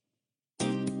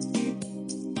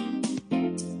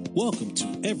Welcome to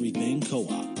Everything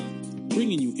Co-op,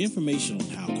 bringing you information on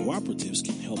how cooperatives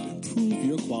can help improve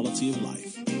your quality of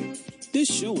life.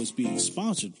 This show is being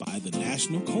sponsored by the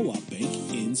National Co-op Bank,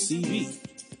 NCB.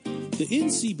 The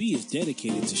NCB is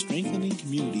dedicated to strengthening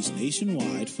communities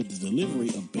nationwide for the delivery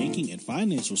of banking and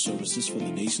financial services for the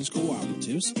nation's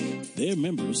cooperatives, their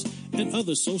members, and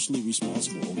other socially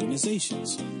responsible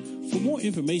organizations. For more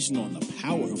information on the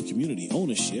power of community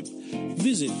ownership,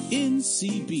 visit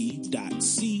ncb.coop.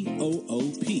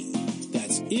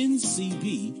 That's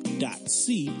ncb.coop.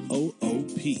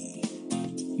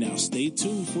 Now stay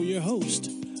tuned for your host,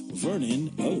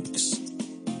 Vernon Oakes.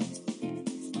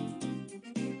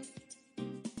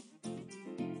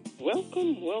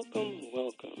 Welcome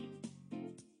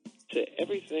to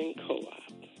Everything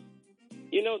Co-op.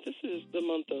 You know, this is the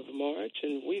month of March,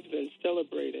 and we've been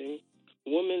celebrating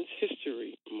Women's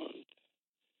History Month.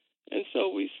 And so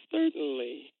we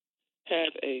certainly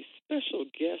have a special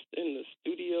guest in the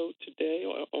studio today,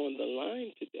 or on the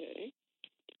line today.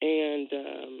 And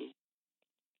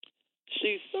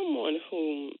she's someone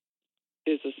who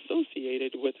is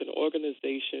associated with an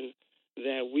organization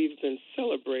that we've been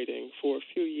celebrating for a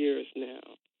few years now.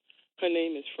 Her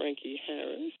name is Frankie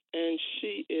Harris, and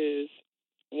she is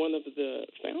one of the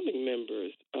founding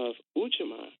members of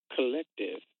Ujamaa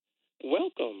Collective.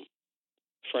 Welcome,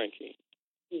 Frankie.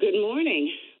 Good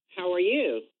morning. How are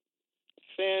you?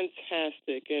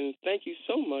 Fantastic, and thank you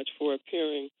so much for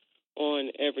appearing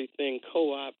on Everything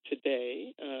Co-op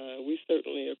today. We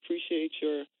certainly appreciate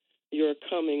your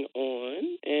coming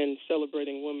on and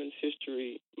celebrating Women's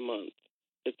History Month.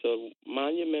 It's a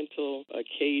monumental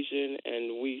occasion,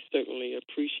 and we certainly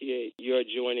appreciate your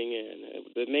joining in.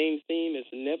 The main theme is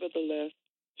Nevertheless,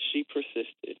 She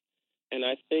Persisted. And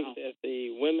I think that the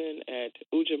women at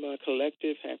Ujamaa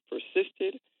Collective have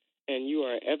persisted, and you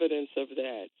are evidence of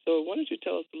that. So why don't you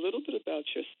tell us a little bit about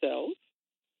yourself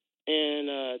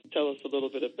and tell us a little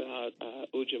bit about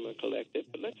Ujamaa Collective.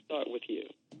 But let's start with you.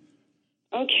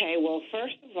 Okay, well,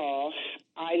 first of all,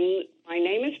 my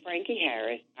name is Frankie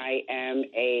Harris. I am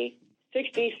a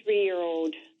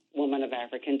 63-year-old woman of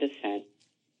African descent.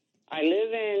 I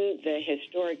live in the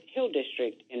historic Hill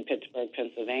District in Pittsburgh,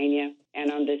 Pennsylvania,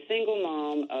 and I'm the single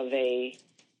mom of a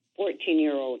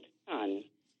 14-year-old son.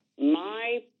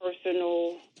 My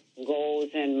personal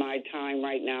goals and my time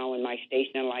right now and my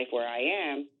station in life where I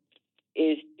am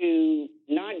is to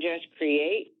not just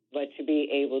create, but to be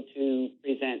able to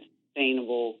present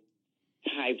sustainable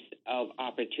types of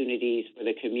opportunities for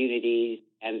the communities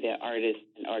and the artists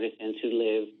and artisans who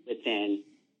live within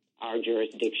our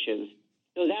jurisdictions.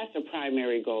 So that's the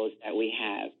primary goals that we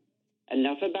have.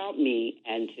 Enough about me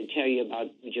and to tell you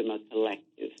about Ujamaa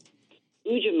Collective.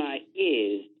 Ujamaa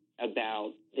is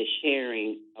about the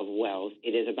sharing of wealth.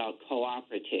 It is about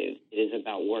cooperatives. It is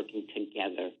about working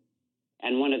together.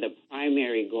 And one of the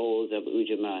primary goals of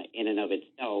Ujamaa in and of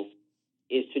itself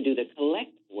is to do the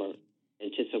collective work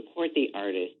and to support the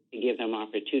artists, to give them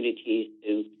opportunities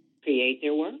to create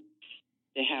their work,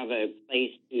 to have a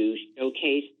place to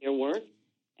showcase their work,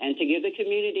 and to give the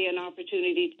community an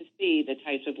opportunity to see the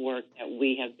types of work that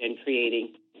we have been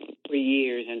creating for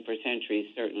years and for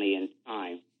centuries, certainly in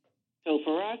time. So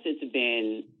for us, it's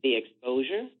been the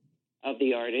exposure of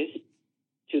the artists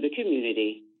to the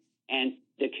community and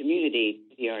the community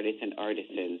to the artists and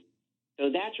artisans. So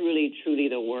that's really, truly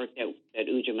the work that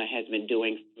Ujamaa has been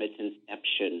doing from its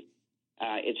inception.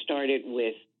 It started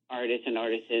with artists and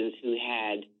artisans who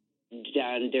had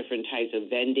done different types of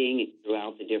vending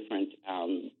throughout the different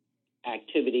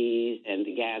activities and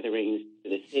the gatherings to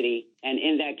the city. And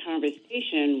in that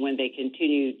conversation, when they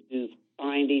continued to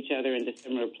find each other in the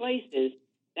similar places,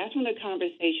 that's when the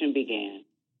conversation began.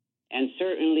 And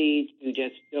certainly to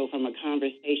just go from a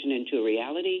conversation into a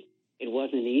reality, it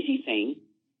wasn't an easy thing,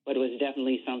 but it was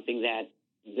definitely something that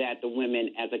the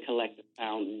women as a collective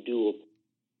found doable.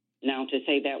 Now, to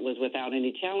say that was without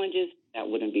any challenges, that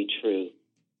wouldn't be true.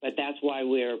 But that's why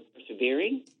we're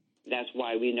persevering. That's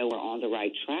why we know we're on the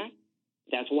right track.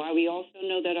 That's why we also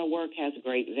know that our work has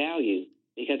great value.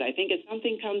 Because I think if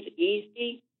something comes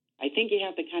easy, I think you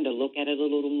have to kind of look at it a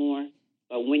little more.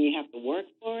 But when you have to work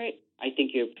for it, I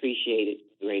think you appreciate it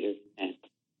to a greater extent.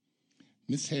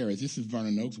 Ms. Harris, this is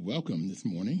Vernon Oakes. Welcome this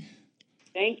morning.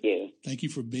 Thank you. Thank you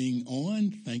for being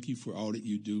on. Thank you for all that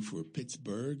you do for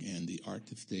Pittsburgh and the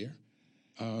artists there.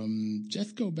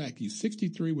 Just go back. You're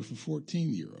 63 with a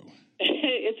 14-year-old.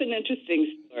 It's an interesting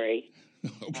story.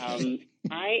 Okay.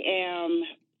 I am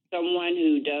someone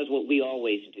who does what we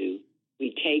always do.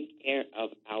 We take care of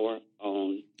our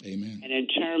own. Amen. And in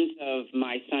terms of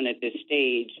my son at this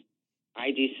stage,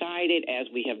 I decided, as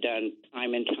we have done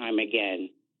time and time again,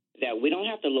 that we don't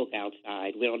have to look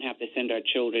outside. We don't have to send our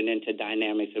children into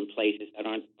dynamics and places that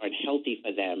aren't healthy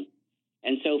for them.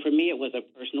 And so for me, it was a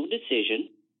personal decision.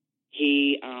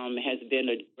 He has been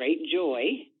a great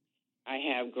joy. I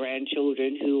have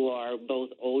grandchildren who are both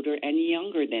older and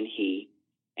younger than he,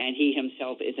 and he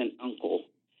himself is an uncle.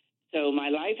 So my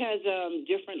life has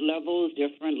different levels,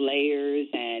 different layers,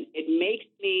 and it makes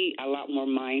me a lot more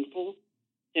mindful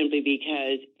simply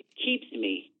because it keeps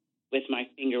me with my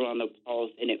finger on the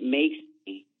pulse, and it makes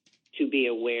me to be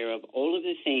aware of all of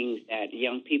the things that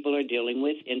young people are dealing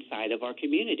with inside of our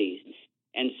communities.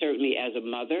 And certainly as a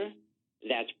mother,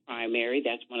 that's primary.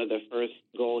 That's one of the first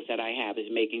goals that I have, is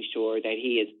making sure that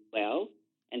he is well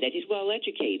and that he's well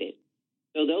educated.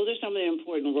 So those are some of the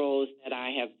important roles that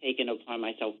I have taken upon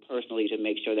myself personally to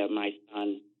make sure that my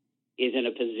son is in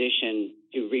a position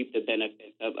to reap the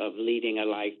benefits of leading a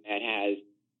life that has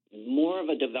more of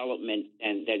a development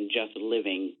than just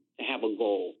living, to have a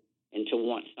goal and to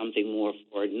want something more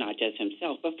for not just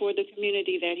himself, but for the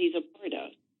community that he's a part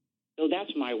of. So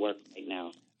that's my work right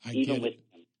now, even with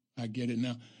him. I get it.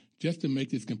 Now, just to make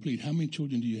this complete, how many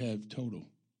children do you have total?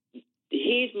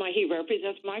 He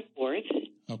represents my fourth.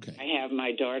 Okay. I have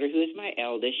my daughter, who is my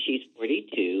eldest. She's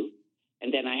 42.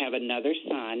 And then I have another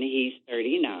son. He's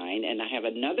 39. And I have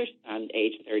another son,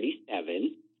 age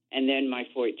 37. And then my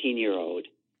 14-year-old,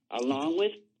 along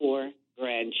with 4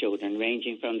 grandchildren,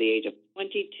 ranging from the age of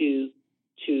 22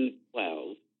 to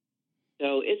 12.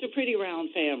 So it's a pretty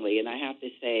round family. And I have to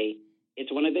say,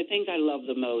 it's one of the things I love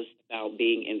the most about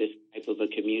being in this type of a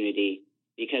community,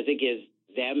 because it gives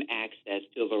them access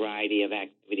to a variety of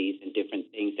activities and different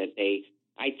things that they,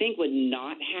 I think, would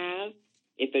not have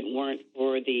if it weren't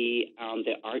for the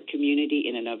art community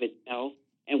in and of itself.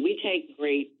 And we take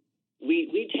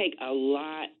a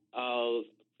lot of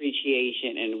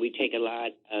appreciation, and we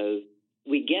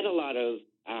get a lot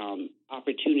of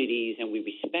opportunities, and we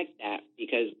respect that,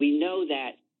 because we know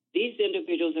that these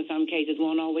individuals in some cases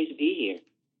won't always be here,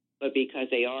 but because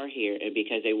they are here and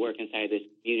because they work inside this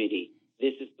community,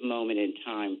 this is the moment in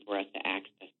time for us to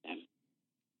access them.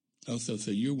 Oh, so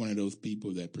you're one of those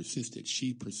people that persisted.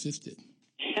 She persisted.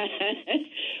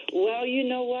 Well, you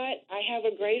know what? I have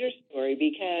a greater story,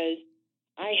 because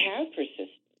I have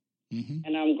persisted. Mm-hmm.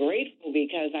 And I'm grateful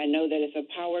because I know that it's a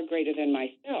power greater than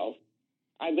myself.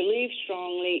 I believe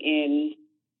strongly in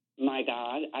my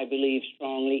God. I believe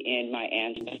strongly in my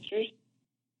ancestors.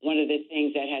 One of the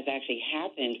things that has actually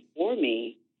happened for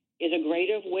me is a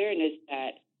greater awareness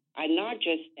that I not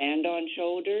just stand on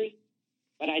shoulders,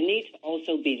 but I need to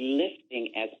also be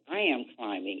lifting as I am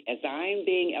climbing, as I am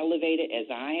being elevated, as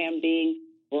I am being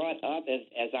brought up,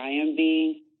 as I am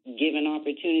being given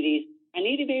opportunities. I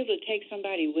need to be able to take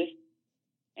somebody with me.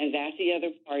 And that's the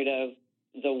other part of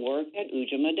the work that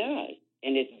Ujamaa does.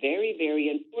 And it's very, very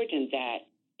important that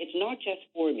it's not just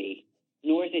for me,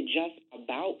 nor is it just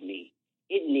about me.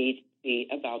 It needs to be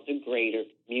about the greater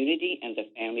community and the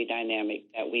family dynamic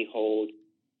that we hold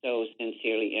so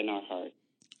sincerely in our hearts.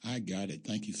 I got it.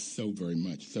 Thank you so very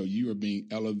much. So you are being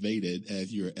elevated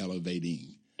as you're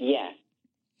elevating. Yes.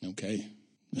 Okay.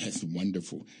 That's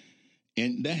wonderful.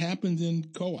 And that happens in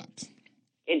co-ops.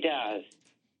 It does.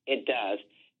 It does.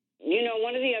 You know,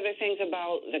 one of the other things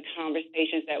about the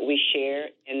conversations that we share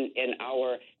in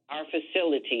our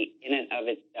facility in and of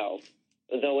itself,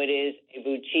 though it is a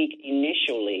boutique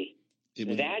initially,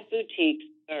 that boutique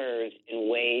serves in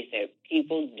ways that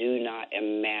people do not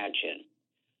imagine.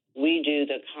 We do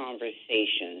the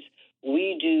conversations.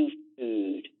 We do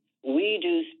food. We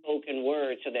do spoken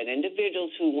word, so that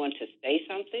individuals who want to say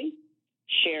something,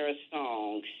 share a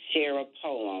song, share a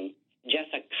poem,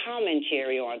 just a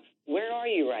commentary on where are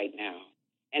you right now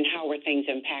and how are things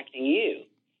impacting you.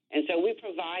 And so we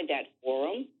provide that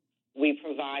forum. We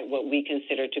provide what we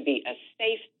consider to be a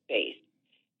safe space,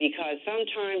 because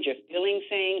sometimes you're feeling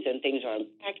things and things are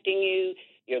impacting you.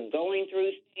 You're going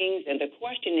through things. And the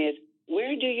question is,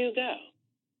 where do you go?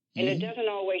 And it doesn't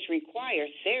always require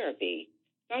therapy.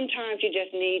 Sometimes you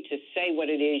just need to say what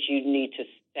it is you need to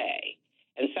say.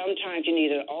 And sometimes you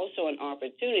need also an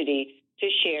opportunity to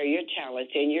share your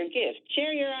talents and your gifts.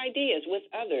 Share your ideas with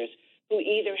others who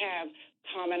either have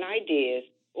common ideas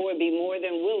or be more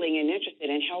than willing and interested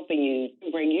in helping you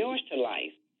to bring yours to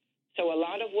life. So a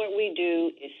lot of what we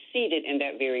do is seated in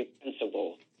that very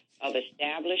principle of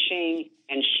establishing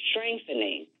and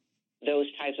strengthening those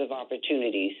types of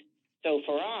opportunities. So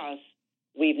for us,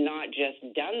 we've not just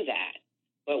done that,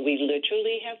 but we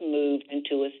literally have moved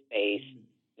into a space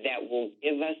that will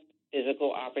give us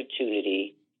physical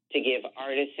opportunity to give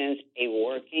artisans a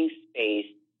working space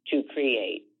to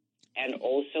create, and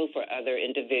also for other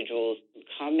individuals to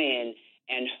come in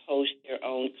and host their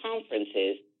own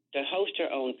conferences to host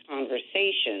her own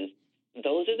conversations.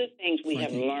 Those are the things we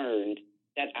have learned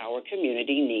that our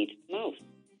community needs most.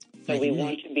 So we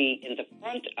want to be in the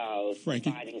front of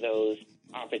providing those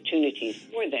opportunities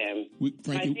for them.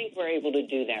 I think we're able to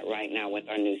do that right now with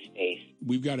our new space.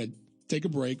 We've got to take a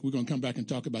break. We're going to come back and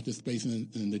talk about the space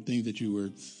and the things that you were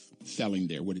selling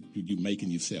there, what you make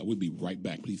and you sell. We'll be right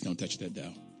back. Please don't touch that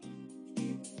dial.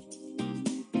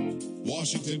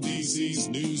 Washington, D.C.'s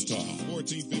News Talk,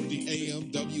 1450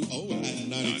 AM WOL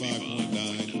and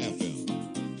 95.9 FM.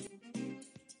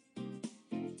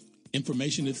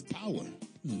 Information is power.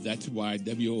 That's why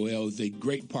WOL is a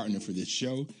great partner for this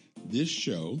show. This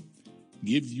show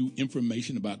gives you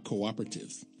information about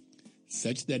cooperatives,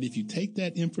 such that if you take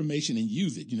that information and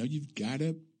use it, you've got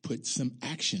to put some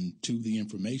action to the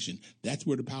information. That's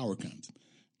where the power comes.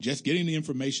 Just getting the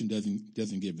information doesn't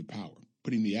give the power.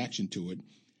 Putting the action to it,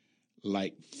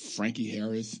 like Frankie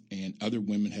Harris and other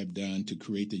women have done to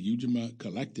create the Ujamaa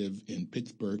Collective in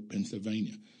Pittsburgh,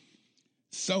 Pennsylvania.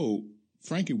 So,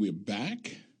 Frankie, we're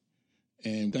back,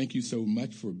 and thank you so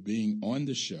much for being on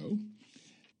the show.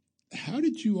 How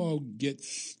did you all get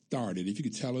started? If you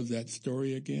could tell us that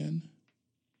story again.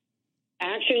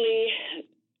 Actually,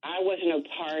 I wasn't a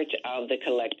part of the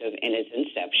collective in its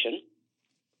inception.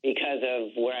 Because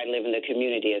of where I live in the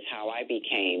community is how I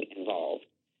became involved.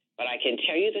 But I can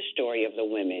tell you the story of the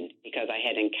women because I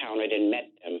had encountered and met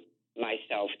them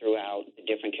myself throughout the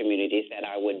different communities that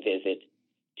I would visit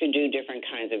to do different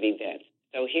kinds of events.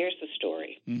 So here's the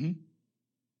story. Mm-hmm.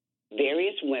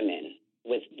 Various women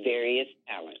with various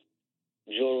talents,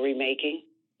 jewelry making,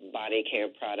 body care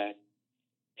products,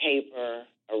 paper,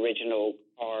 original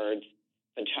cards,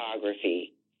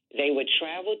 photography. They would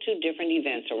travel to different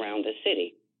events around the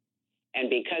city. And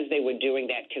because they were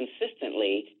doing that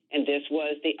consistently, and this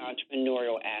was the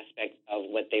entrepreneurial aspect of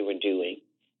what they were doing,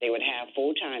 they would have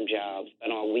full-time jobs, but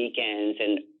on weekends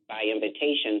and by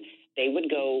invitation, they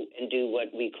would go and do what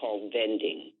we call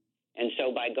vending. And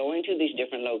so by going to these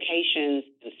different locations,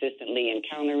 consistently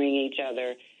encountering each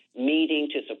other,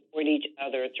 meeting to support each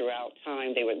other throughout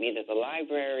time, they would meet at the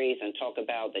libraries and talk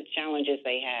about the challenges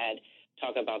they had,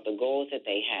 talk about the goals that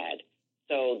they had.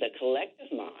 So the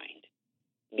collective mind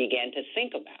began to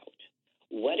think about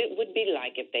what it would be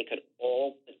like if they could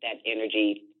all put that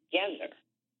energy together.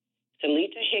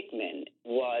 Salita Hickman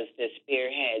was the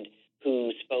spearhead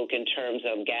who spoke in terms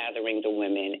of gathering the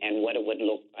women and what it would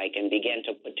look like and began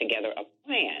to put together a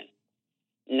plan.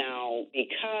 Now,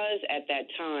 because at that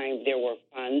time there were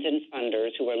funds and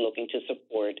funders who were looking to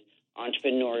support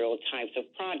entrepreneurial types of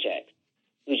projects,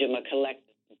 Ujamaa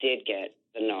Collective did get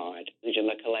the nod.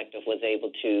 Ujamaa Collective was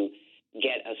able to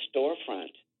get a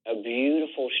storefront, a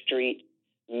beautiful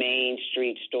Main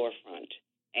Street storefront,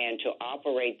 and to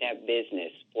operate that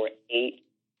business for 8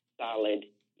 solid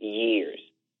years,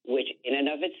 which in and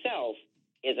of itself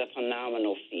is a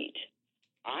phenomenal feat.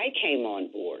 I came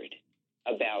on board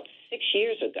about 6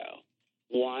 years ago,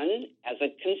 one, as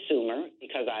a consumer,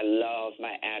 because I love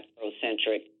my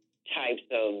Afrocentric types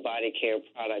of body care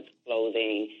products,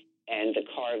 clothing, and the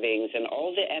carvings, and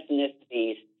all the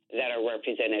ethnicities that are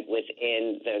represented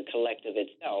within the collective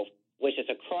itself, which is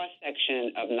a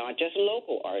cross-section of not just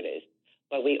local artists,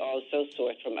 but we also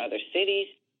source from other cities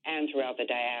and throughout the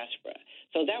diaspora.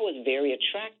 So that was very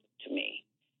attractive to me.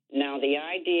 Now, the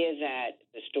idea that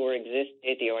the store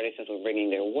existed, the artists were bringing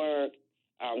their work,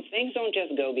 things don't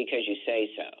just go because you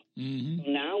say so. Mm-hmm. So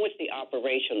now it's the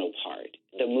operational part,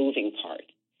 the moving part.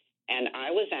 And I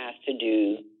was asked to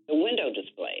do the window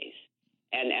displays.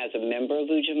 And as a member of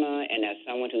Ujamaa and as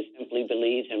someone who simply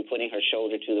believes in putting her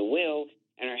shoulder to the wheel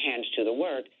and her hands to the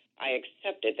work, I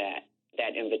accepted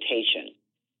that invitation.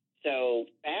 So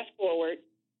fast forward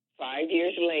 5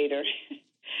 years later,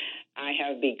 I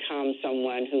have become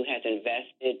someone who has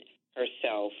invested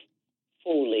herself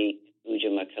fully in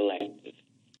Ujamaa Collective.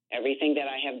 Everything that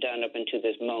I have done up until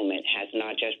this moment has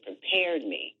not just prepared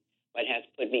me, but has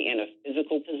put me in a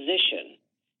physical position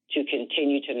to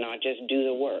continue to not just do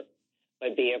the work,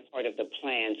 but be a part of the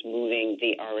plans moving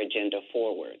our agenda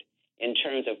forward in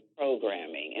terms of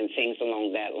programming and things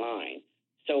along that line.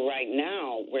 So right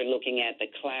now, we're looking at the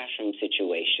classroom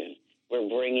situation. We're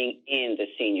bringing in the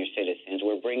senior citizens.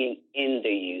 We're bringing in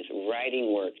the youth,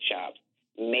 writing workshops,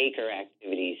 maker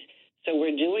activities. So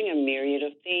we're doing a myriad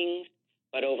of things,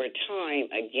 but over time,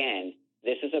 again,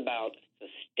 this is about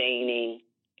sustaining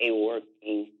a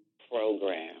working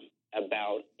program,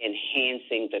 about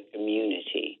enhancing the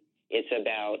community. It's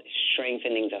about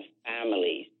strengthening the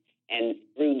families. And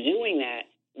through doing that,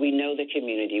 we know the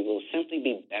community will simply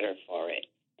be better for it.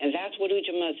 And that's what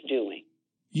Ujamaa is doing.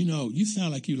 You know, you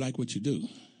sound like you like what you do.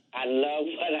 I love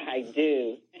what I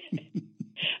do.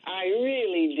 I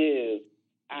really do.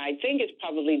 I think it's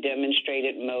probably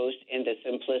demonstrated most in the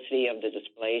simplicity of the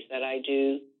displays that I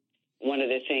do. One of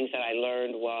the things that I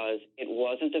learned was it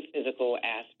wasn't the physical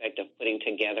aspect of putting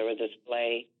together a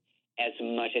display as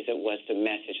much as it was the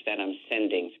message that I'm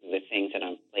sending through the things that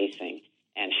I'm placing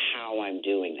and how I'm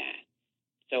doing that.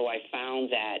 So I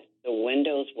found that the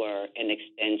windows were an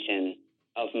extension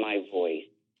of my voice,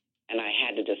 and I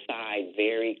had to decide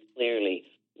very clearly,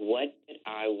 what did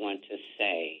I want to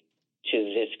say to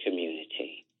this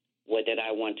community? What did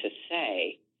I want to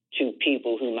say to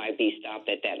people who might be stopped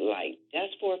at that light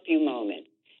just for a few moments?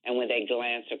 And when they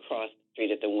glance across the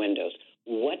street at the windows,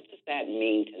 what does that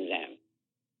mean to them?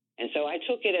 And so I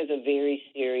took it as a very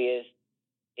serious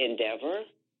endeavor,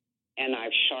 and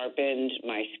I've sharpened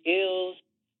my skills.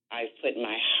 I've put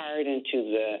my heart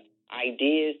into the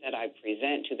ideas that I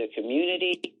present to the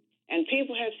community, and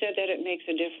people have said that it makes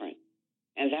a difference.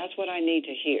 And that's what I need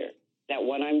to hear, that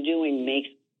what I'm doing makes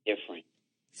a difference.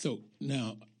 So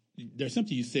now, there's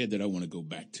something you said that I want to go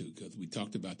back to, because we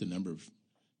talked about the number of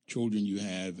children you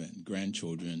have and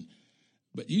grandchildren,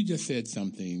 but you just said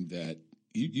something that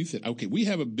you said, okay, we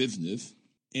have a business,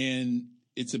 and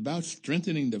it's about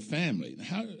strengthening the family.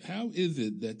 How is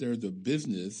it that there's a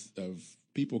business of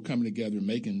people coming together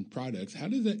making products? How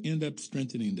does that end up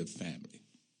strengthening the family?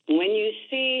 When you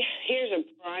see, here's a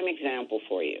prime example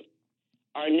for you.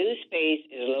 Our new space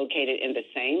is located in the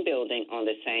same building on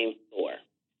the same floor.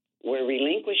 We're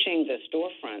relinquishing the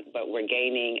storefront, but we're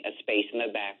gaining a space in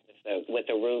the back with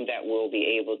a room that will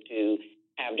be able to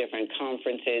have different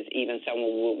conferences. Even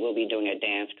someone will be doing a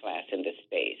dance class in this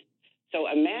space.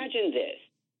 So imagine this.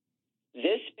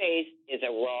 This space is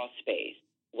a raw space.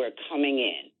 We're coming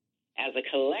in. As a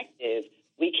collective,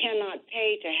 we cannot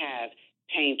pay to have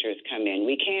painters come in.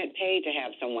 We can't pay to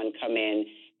have someone come in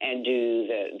and do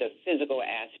the physical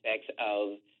aspects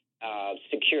of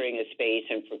securing a space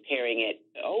and preparing it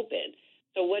open.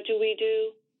 So what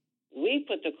do? We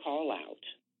put the call out.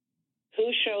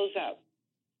 Who shows up?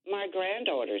 My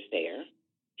granddaughter's there.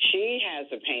 She has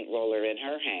a paint roller in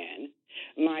her hand.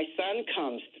 My son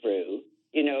comes through.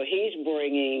 You know, he's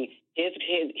bringing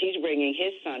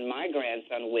his son, my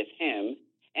grandson, with him,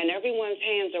 and everyone's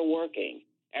hands are working.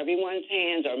 Everyone's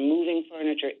hands are moving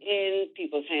furniture in.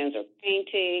 People's hands are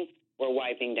painting. We're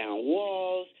wiping down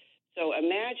walls. So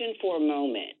imagine for a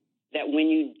moment that when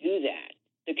you do that,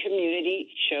 the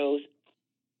community shows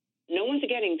no one's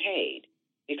getting paid,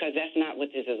 because that's not what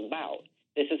this is about.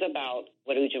 This is about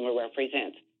what Ujamaa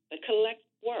represents, the collective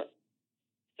work.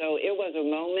 So it was a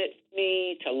moment for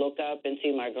me to look up and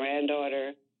see my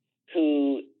granddaughter,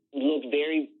 who looked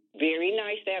very, very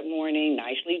nice that morning,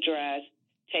 nicely dressed,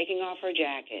 taking off her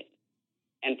jacket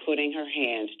and putting her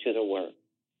hands to the work.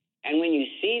 And when you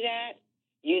see that,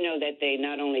 you know that they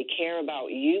not only care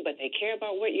about you, but they care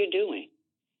about what you're doing.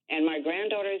 And my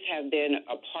granddaughters have been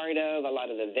a part of a lot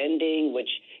of the vending, which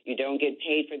you don't get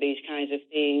paid for these kinds of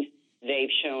things. They've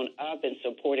shown up and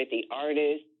supported the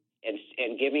artists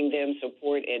and giving them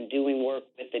support and doing work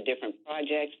with the different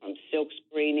projects, from silk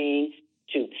screening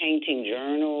to painting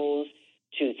journals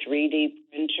to 3D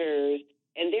printers.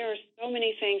 And there are so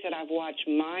many things that I've watched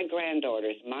my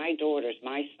granddaughters, my daughters,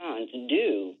 my sons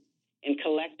do in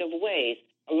collective ways,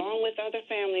 along with other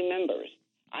family members.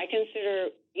 I consider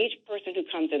each person who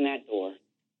comes in that door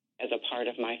as a part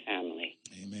of my family.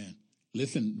 Amen.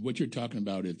 Listen, what you're talking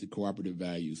about is the cooperative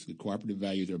values. The cooperative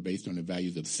values are based on the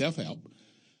values of self-help,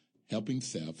 helping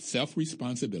self,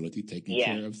 self-responsibility, taking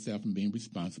care of self and being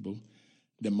responsible,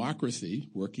 democracy,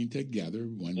 working together,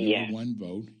 one member, one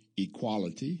vote,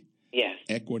 equality,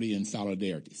 equity, and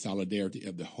solidarity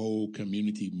of the whole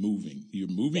community moving. You're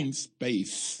moving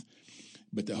space,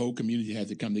 but the whole community has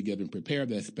to come together and prepare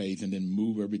that space and then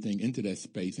move everything into that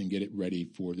space and get it ready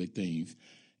for the things.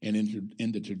 And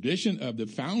in the tradition of the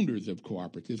founders of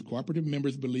cooperatives, cooperative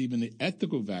members believe in the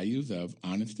ethical values of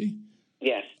honesty,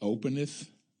 openness,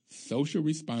 social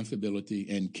responsibility,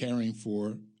 and caring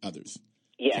for others,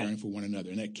 caring for one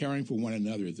another. And that caring for one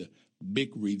another is a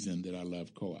big reason that I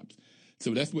love co-ops.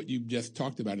 So that's what you just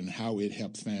talked about and how it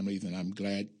helps families. And I'm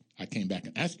glad I came back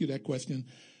and asked you that question,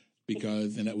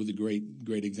 because, and that was a great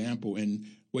example. And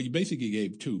what you basically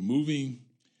gave too, moving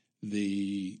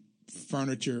the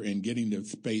furniture and getting the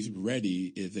space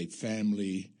ready is a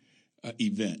family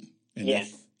event. And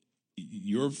that's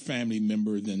your family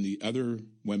members and the other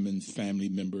women's family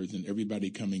members and everybody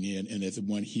coming in, and it's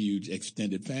one huge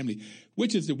extended family,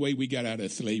 which is the way we got out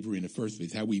of slavery in the first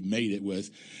place. How we made it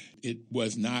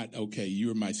was not, okay,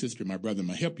 you're my sister, my brother,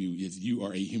 I help you. Is you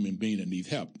are a human being that needs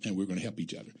help, and we're going to help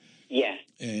each other. Yes.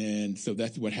 And so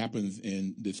that's what happens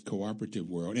in this cooperative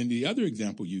world. And the other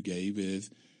example you gave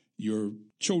is your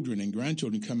children and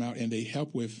grandchildren come out and they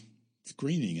help with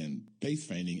screening and face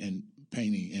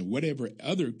painting and whatever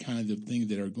other kinds of things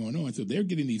that are going on. So they're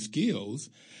getting these skills,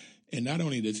 and not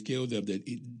only the skills of the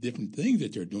different things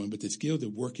that they're doing, but the skills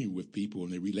of working with people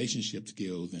and the relationship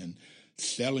skills and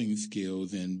selling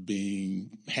skills and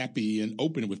being happy and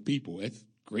open with people. That's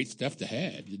great stuff to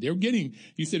have. They're getting,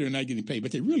 you said they're not getting paid,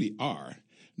 but they really are,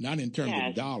 not in terms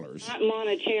of dollars. Not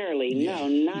monetarily. No,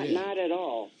 not at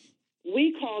all.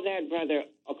 We call that, brother,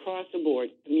 across the board,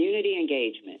 community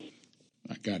engagement.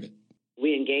 I got it.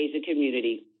 We engage the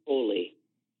community fully.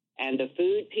 And the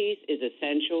food piece is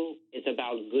essential. It's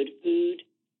about good food.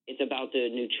 It's about the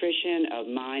nutrition of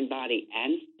mind, body,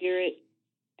 and spirit.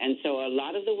 And so a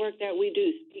lot of the work that we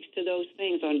do speaks to those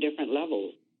things on different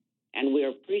levels. And we're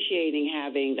appreciating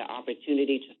having the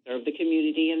opportunity to serve the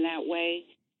community in that way.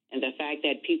 And the fact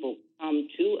that people come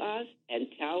to us and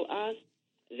tell us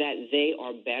that they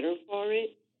are better for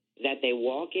it, that they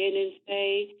walk in and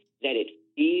say that it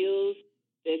feels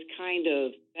this kind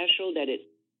of special, that it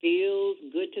feels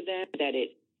good to them, that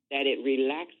it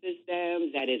relaxes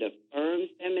them, that it affirms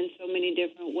them in so many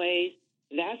different ways.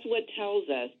 That's what tells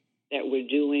us that we're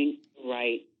doing the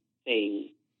right thing,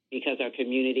 because our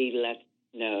community lets us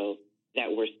know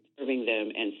that we're serving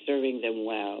them and serving them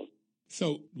well.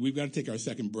 So we've got to take our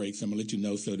second break, so I'm going to let you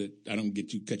know so that I don't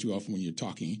cut you off when you're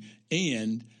talking.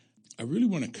 And I really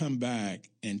want to come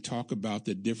back and talk about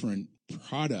the different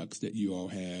products that you all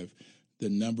have, the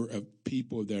number of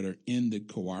people that are in the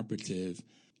cooperative,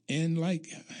 and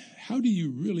how do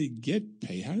you really get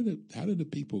paid? How do the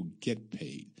people get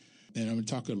paid? And I'm going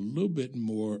to talk a little bit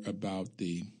more about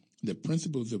the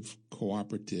principles of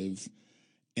cooperatives,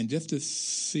 and just to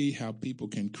see how people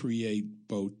can create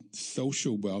both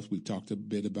social wealth. We've talked a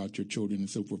bit about your children and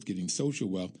so forth getting social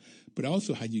wealth, but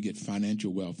also how you get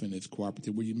financial wealth in this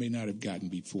cooperative where you may not have gotten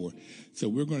before. So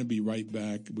we're going to be right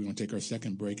back. We're going to take our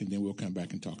second break, and then we'll come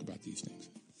back and talk about these things.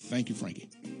 Thank you, Frankie.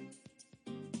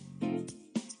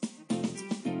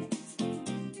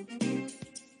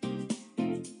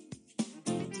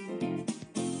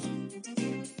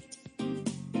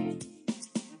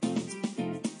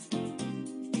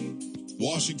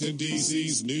 Washington,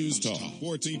 D.C.'s News Talk,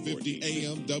 1450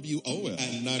 AM WOL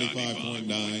and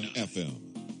 95.9 FM.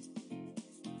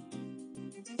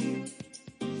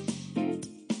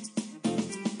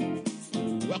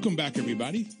 Welcome back,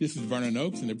 everybody. This is Vernon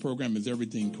Oakes, and the program is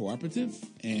Everything Cooperative.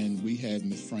 And we have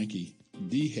Miss Frankie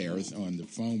D. Harris on the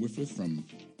phone with us from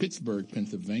Pittsburgh,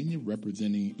 Pennsylvania,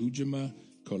 representing Ujamaa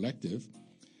Collective.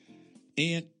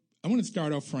 And I want to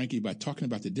start off, Frankie, by talking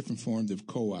about the different forms of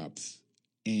co-ops.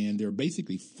 And there are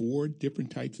basically 4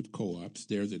 different types of co-ops.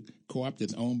 There's a co-op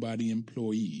that's owned by the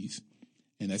employees,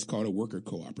 and that's called a worker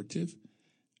cooperative.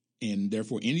 And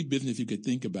therefore, any business you could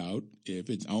think about, if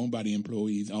it's owned by the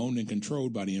employees, owned and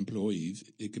controlled by the employees,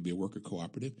 it could be a worker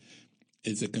cooperative.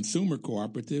 It's a consumer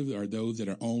cooperative, are those that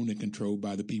are owned and controlled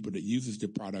by the people that uses the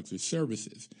products or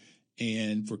services.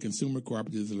 And for consumer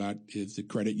cooperatives, a lot is the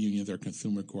credit unions are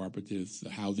consumer cooperatives,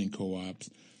 the housing co-ops.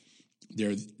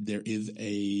 There is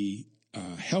a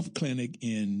health clinic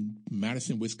in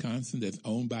Madison, Wisconsin that's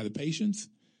owned by the patients.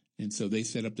 And so they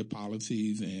set up the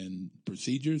policies and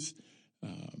procedures.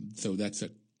 So that's a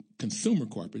consumer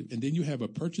cooperative. And then you have a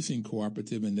purchasing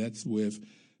cooperative, and that's with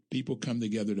people come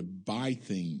together to buy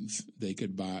things. They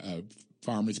could buy,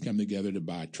 farmers come together to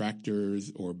buy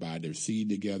tractors or buy their seed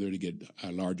together to get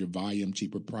a larger volume,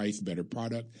 cheaper price, better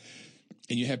product.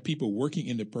 And you have people working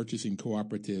in the purchasing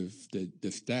cooperative,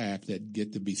 the staff that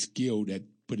get to be skilled at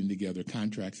putting together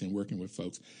contracts and working with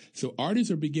folks. So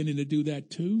artists are beginning to do that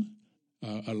too,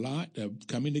 a lot of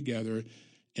coming together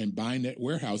and buying that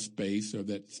warehouse space or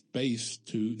that space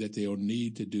that they'll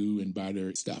need to do and buy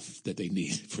their stuff that they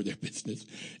need for their business.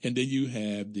 And then you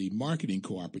have the marketing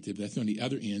cooperative that's on the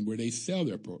other end where they sell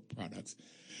their products.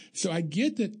 So I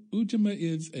get that Ujamaa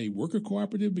is a worker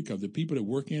cooperative because the people that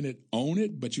work in it own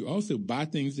it, but you also buy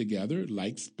things together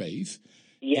like space.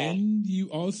 Yeah. And you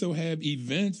also have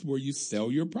events where you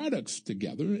sell your products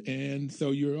together. And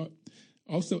so you're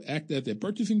also act as a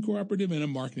purchasing cooperative and a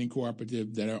marketing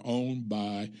cooperative that are owned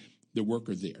by the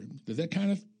workers there. Does that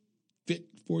kind of fit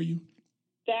for you?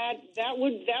 That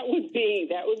would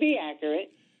be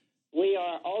accurate. We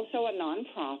are also a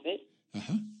nonprofit.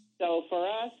 Uh-huh. So for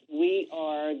us, we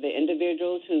are the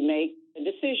individuals who make the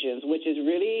decisions, which is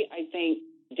really, I think,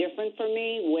 different for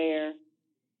me, where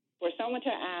for someone to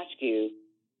ask you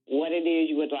what it is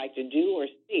you would like to do or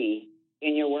see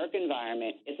in your work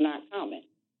environment is not common.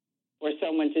 For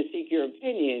someone to seek your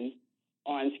opinion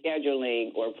on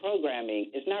scheduling or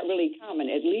programming is not really common,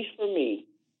 at least for me.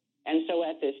 And so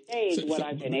at this stage,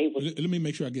 I've been able to... Let me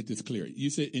make sure I get this clear. You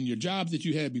said in your jobs that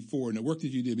you had before and the work that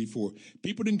you did before,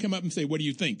 people didn't come up and say, what do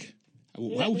you think?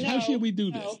 How should we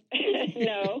do this?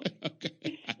 No.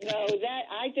 Okay. No,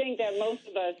 I think that most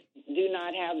of us do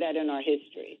not have that in our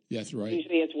history. That's right.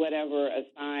 Usually it's whatever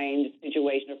assigned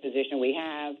situation or position we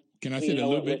have. Can I say it a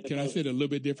little bit? Can I say it a little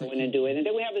bit different? And do it, and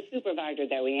then we have a supervisor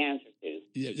that we answer to.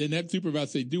 Yeah, and that supervisor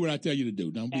say, "Do what I tell you to do.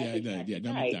 Don't be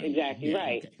exactly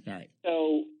right. Okay, all right.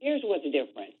 So here's what's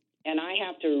different, and I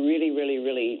have to really, really,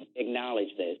 really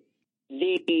acknowledge this: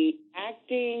 the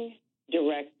acting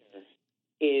director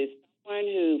is someone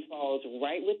who falls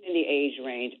right within the age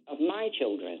range of my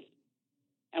children,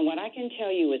 and what I can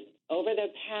tell you is, over the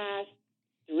past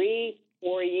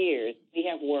 3-4 years, we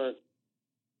have worked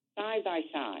side by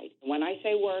side. When I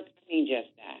say work, I mean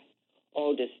just that.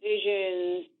 All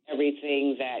decisions,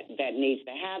 everything that needs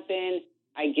to happen.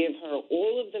 I give her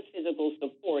all of the physical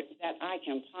support that I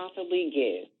can possibly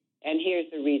give. And here's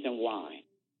the reason why.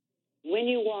 When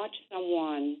you watch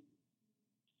someone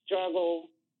struggle,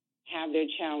 have their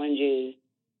challenges,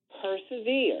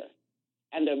 persevere,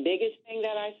 and the biggest thing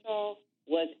that I saw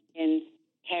was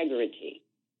integrity.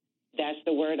 That's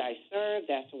the word I serve.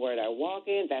 That's the word I walk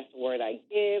in. That's the word I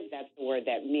give. That's the word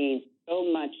that means so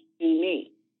much to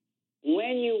me.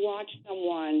 When you watch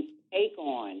someone take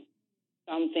on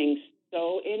something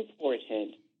so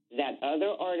important that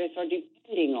other artists are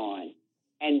depending on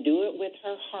and do it with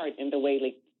her heart in the way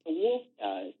like the Wolf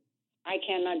does, I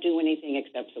cannot do anything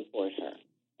except support her.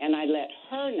 And I let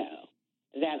her know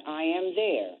that I am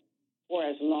there for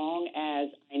as long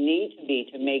as I need to be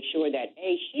to make sure that,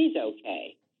 A, she's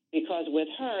okay. Because with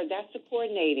her, that's the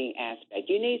coordinating aspect.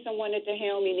 You need someone at the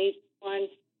helm. You need someone,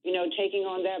 taking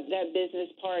on that business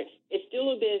part. It's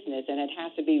still a business, and it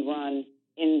has to be run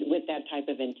with that type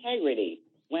of integrity.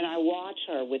 When I watch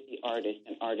her with the artists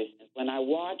and artisans, when I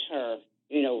watch her,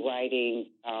 writing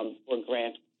for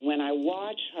grants, when I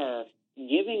watch her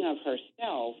giving of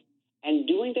herself and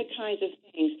doing the kinds of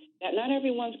things that not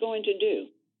everyone's going to do,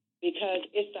 because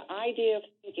it's the idea of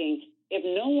thinking, if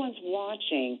no one's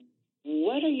watching,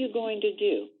 what are you going to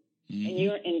do? Mm-hmm. And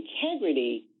your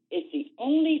integrity is the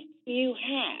only thing you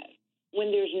have.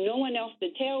 When there's no one else to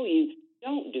tell you,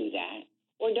 don't do that,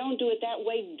 or don't do it that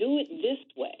way, do it this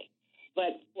way.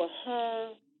 But for her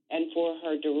and for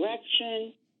her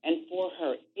direction and for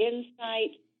her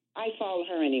insight, I follow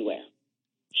her anywhere.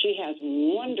 She has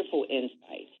wonderful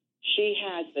insight. She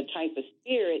has the type of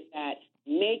spirit that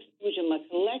makes Ujamaa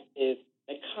Collective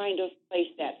the kind of place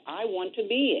that I want to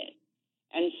be in.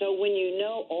 And so when you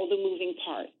know all the moving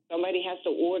parts, somebody has to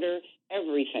order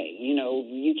everything.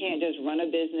 You can't just run a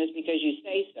business because you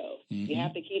say so. Mm-hmm. You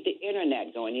have to keep the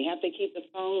internet going. You have to keep the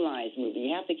phone lines moving.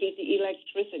 You have to keep the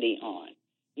electricity on.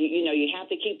 You have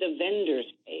to keep the vendors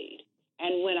paid.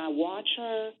 And when I watch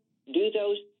her do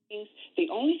those things, the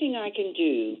only thing I can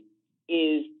do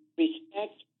is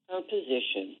respect her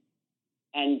position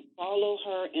and follow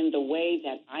her in the way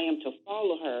that I am to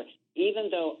follow her, even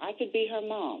though I could be her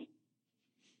mom.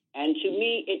 And to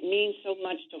me, it means so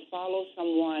much to follow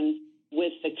someone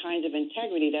with the kinds of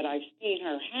integrity that I've seen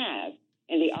her have.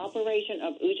 And the operation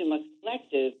of Ujamaa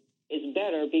Collective is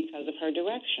better because of her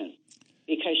direction,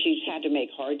 because she's had to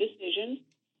make hard decisions.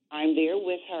 I'm there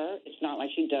with her. It's not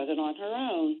like she does it on her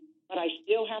own, but I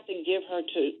still have to give her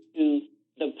to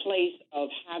the place of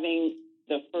having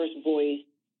the first voice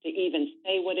to even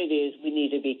say what it is we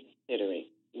need to be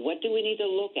considering. What do we need to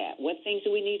look at? What things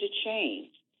do we need to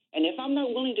change? And if I'm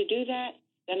not willing to do that,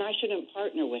 then I shouldn't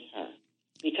partner with her,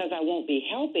 because I won't be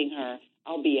helping her.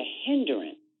 I'll be a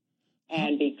hindrance.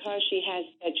 And because she has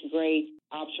such great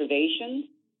observations,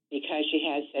 because she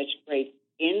has such great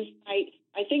insight,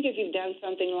 I think if you've done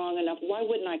something long enough, why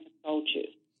wouldn't I consult you?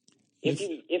 If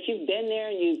you've been there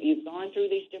and you've gone through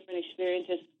these different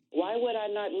experiences, why would I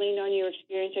not lean on your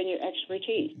experience and your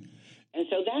expertise? And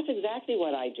so that's exactly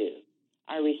what I do.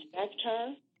 I respect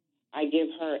her. I give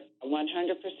her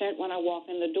 100% when I walk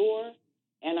in the door,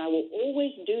 and I will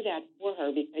always do that for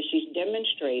her because she's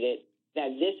demonstrated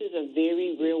that this is a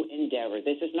very real endeavor.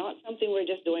 This is not something we're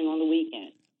just doing on the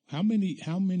weekend. How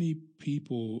many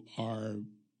people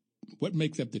what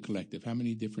makes up the collective? How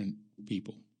many different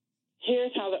people?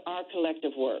 Here's how our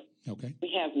collective works. Okay.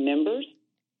 We have members,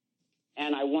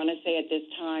 and I want to say at this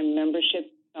time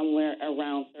membership somewhere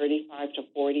around 35 to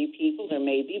 40 people. There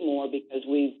may be more because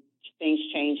things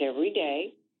change every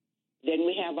day. Then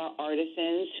we have our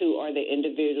artisans, who are the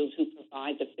individuals who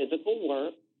provide the physical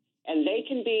work, and they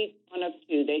can be one of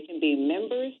two. They can be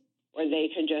members, or they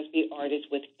can just be artists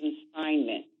with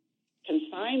consignment.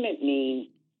 Consignment means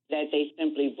that they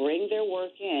simply bring their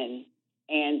work in,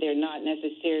 and they're not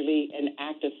necessarily an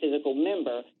active physical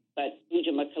member, but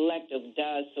Ujamaa Collective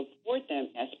does support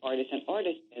them as artists and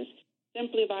artisans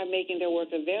simply by making their work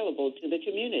available to the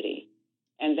community.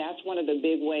 And that's one of the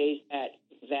big ways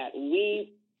that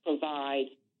we provide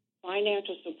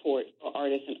financial support for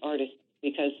artists and artisans,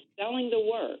 because selling the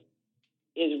work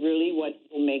is really what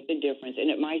will make the difference. And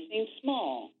it might seem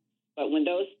small, but when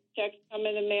those checks come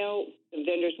in the mail, the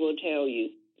vendors will tell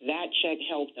you that check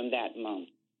helped them that month.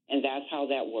 And that's how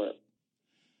that works.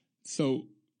 So,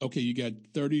 okay, you got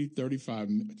 35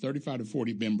 to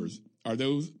 40 members. Are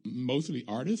those mostly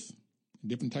artists,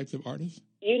 different types of artists?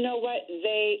 You know what?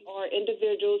 They are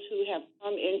individuals who have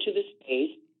come into the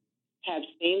space, have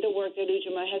seen the work that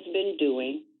Ujamaa has been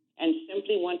doing, and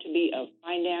simply want to be of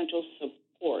financial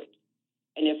support.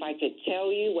 And if I could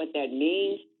tell you what that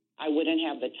means, I wouldn't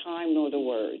have the time nor the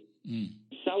words.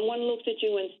 Someone looks at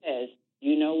you and says,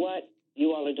 you know what?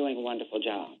 You all are doing a wonderful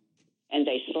job. And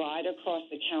they slide across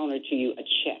the counter to you a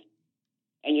check.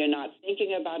 And you're not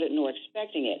thinking about it nor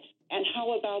expecting it. And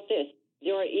how about this?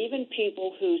 There are even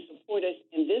people who support us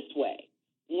in this way.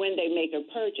 When they make a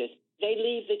purchase, they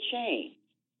leave the change.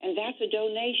 And that's a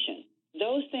donation.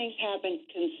 Those things happen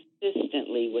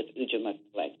consistently with Ujamaa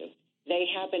Collective. They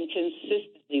happen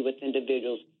consistently with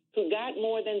individuals who got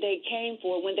more than they came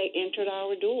for when they entered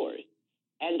our doors.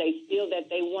 And they feel that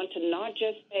they want to not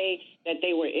just say that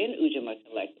they were in Ujamaa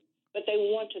Collective, but they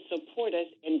want to support us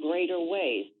in greater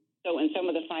ways. So in some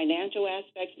of the financial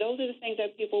aspects, those are the things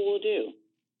that people will do.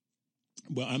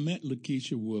 Well, I met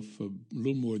Lakeisha Wolf a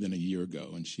little more than a year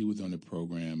ago, and she was on the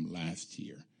program last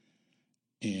year.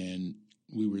 And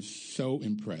we were so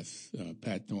impressed.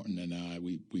 Pat Thornton and I,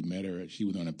 we met her. She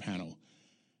was on a panel,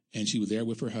 and she was there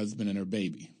with her husband and her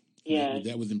baby. Yes.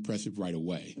 That was impressive right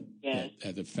away. Yes.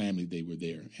 As a family, they were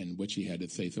there, and what she had to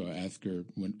say. So I asked her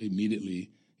immediately,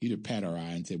 either Pat or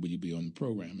I, and said, "Will you be on the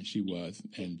program?" And she was,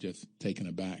 and just taken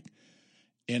aback.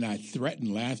 And I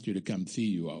threatened last year to come see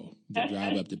you all, to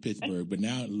drive up to Pittsburgh. But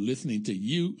now listening to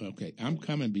you, okay, I'm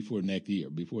coming before next year.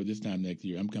 Before this time next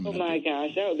year, I'm coming. Oh, my gosh,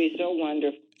 that would be so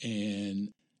wonderful.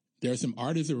 And there are some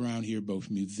artists around here, both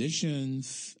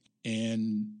musicians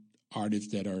and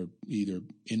artists that are either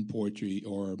in poetry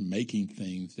or making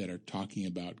things that are talking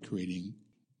about creating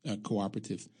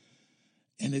cooperatives.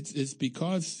 And it's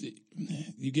because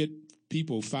you get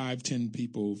people, 5, 10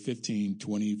 people, 15,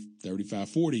 20, 35,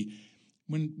 40.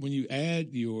 When you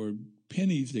add your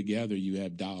pennies together, you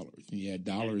have dollars. And you add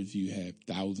dollars, you have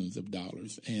thousands of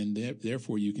dollars. And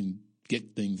therefore, you can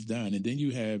get things done. And then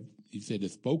you said the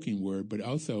spoken word, but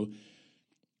also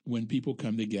when people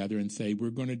come together and say, we're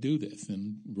going to do this,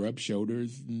 and rub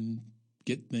shoulders and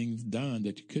get things done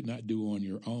that you could not do on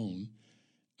your own,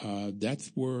 that's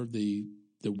where the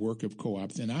work of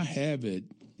co-ops. And I have it,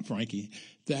 Frankie,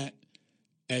 that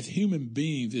as human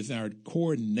beings, it's our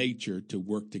core nature to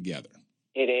work together.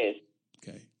 It is.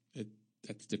 Okay.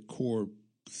 That's the core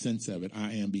sense of it.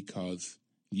 I am because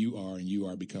you are, and you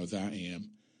are because I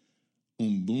am.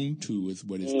 Ubuntu is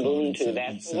what it's called in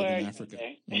Southern Africa.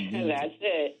 That's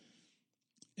it.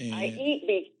 And I eat,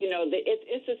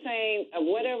 it's the same.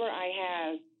 Whatever I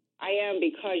have, I am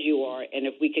because you are. And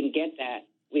if we can get that,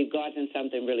 we've gotten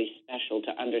something really special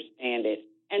to understand it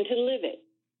and to live it.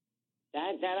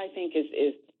 That I think is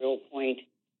the real point,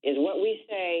 is what we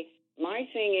say. My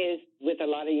thing is with a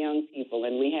lot of young people,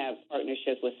 and we have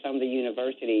partnerships with some of the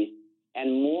universities,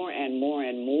 and more and more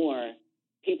and more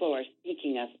people are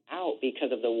seeking us out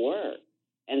because of the work.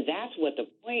 And that's what the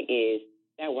point is,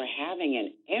 that we're having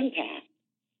an impact,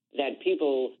 that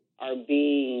people are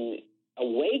being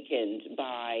awakened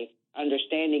by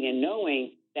understanding and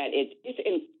knowing that it's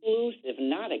inclusive,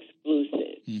 not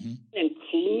exclusive. Mm-hmm.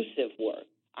 Inclusive work.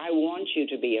 I want you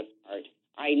to be a part.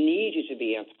 I need you to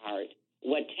be a part.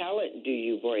 What talent do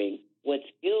you bring? What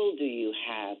skill do you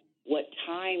have? What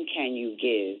time can you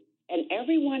give? And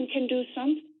everyone can do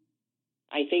something.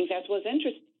 I think that's what's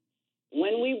interesting.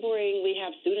 When we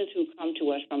have students who come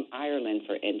to us from Ireland,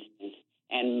 for instance,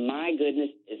 and my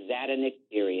goodness, is that an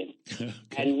experience? Okay.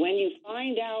 And when you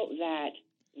find out that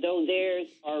though there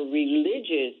are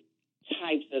religious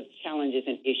types of challenges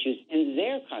and issues in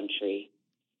their country,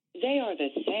 they are the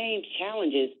same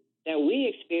challenges that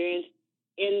we experience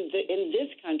in this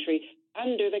country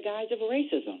under the guise of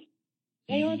racism.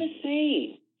 They are the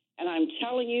same. And I'm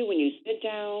telling you, when you sit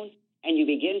down and you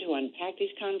begin to unpack these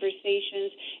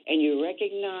conversations and you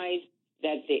recognize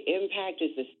that the impact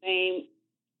is the same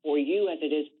for you as it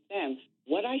is for them,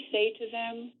 what I say to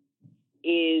them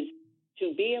is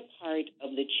to be a part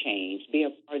of the change, be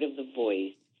a part of the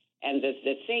voice. And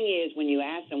the thing is, when you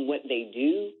ask them what they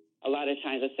do, a lot of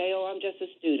times they say, oh, I'm just a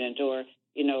student, or,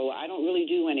 I don't really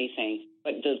do anything. But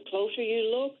But the closer you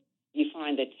look, you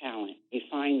find the talent, you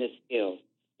find the skill.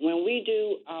 When we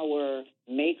do our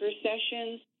maker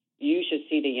sessions, you should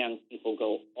see the young people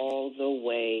go all the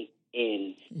way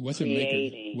in. What's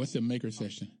a maker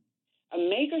session? A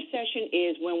maker session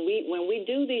is when we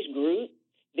do these groups,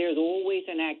 there's always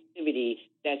an activity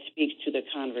that speaks to the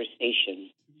conversation.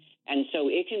 And so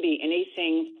it can be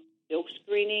anything from silk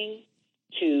screening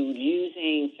to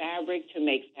using fabric to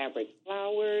make fabric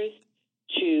flowers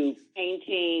to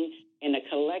painting in a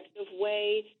collective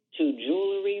way to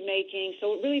jewelry making.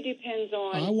 So it really depends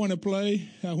on... I want to play.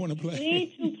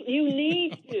 You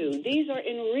need to. These are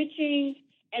enriching.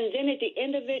 And then at the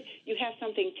end of it, you have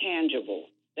something tangible.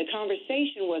 The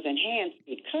conversation was enhanced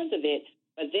because of it,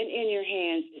 but then in your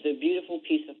hands is a beautiful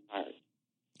piece of art.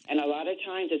 And a lot of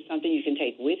times it's something you can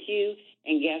take with you.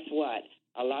 And guess what?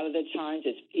 A lot of the times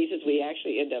it's pieces we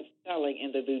actually end up selling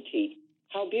in the boutique.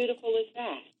 How beautiful is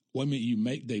that? What, I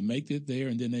mean, they make it there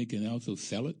and then they can also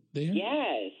sell it there?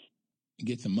 Yes. And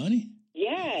get some money?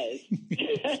 Yes.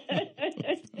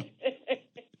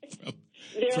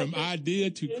 From idea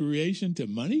to creation to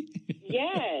money?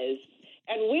 Yes.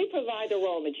 And we provide the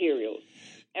raw materials.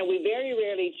 And we very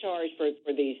rarely charge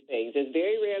for these things. There's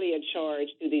very rarely a charge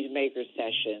to these maker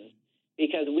sessions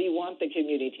because we want the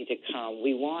community to come.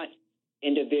 We want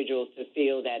individuals to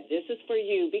feel that this is for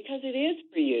you because it is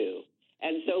for you.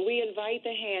 And so we invite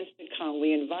the hands to come.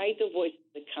 We invite the voices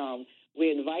to come. We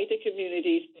invite the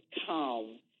communities to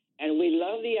come. And we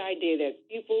love the idea that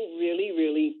people really,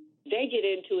 really, they get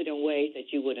into it in ways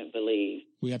that you wouldn't believe.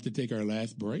 We have to take our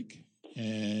last break,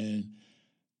 and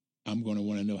I'm going to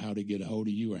want to know how to get a hold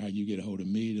of you or how you get a hold of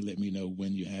me to let me know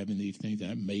when you're having these things.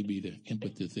 That may be the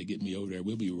impetus that get me over there.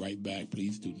 We'll be right back.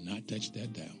 Please do not touch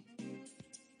that dial.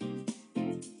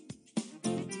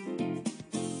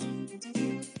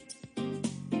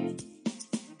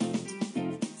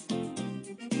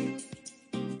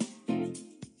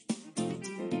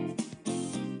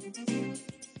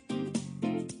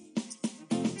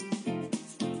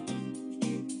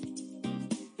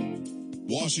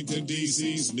 Washington,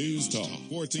 D.C.'s News Talk,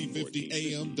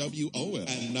 1450 AM WOL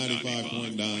and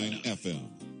 95.9 FM.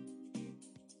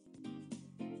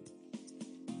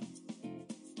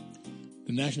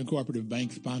 The National Cooperative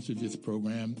Bank sponsors this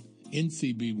program.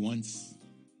 NCB wants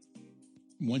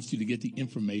you to get the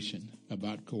information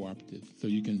about cooperatives so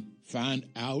you can find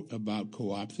out about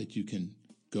co-ops that you can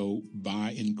go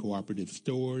buy in cooperative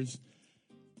stores,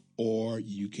 or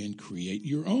you can create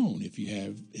your own if you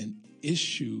have an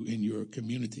issue in your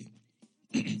community.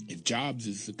 If jobs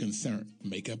is a concern,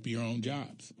 make up your own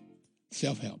jobs.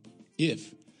 Self-help.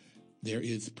 If there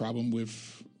is a problem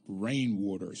with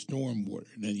rainwater, storm water,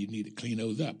 then you need to clean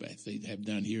those up, as they have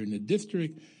done here in the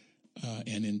district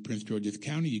and in Prince George's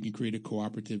County. You can create a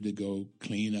cooperative to go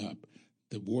clean up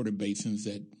the water basins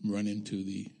that run into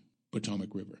the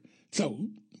Potomac River. So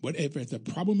whatever is a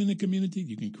problem in the community,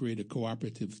 you can create a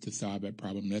cooperative to solve that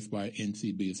problem. That's why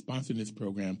NCB is sponsoring this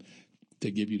program, to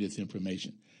give you this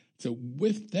information. So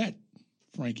with that,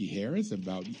 Frankie Harris,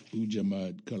 about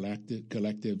Ujamaa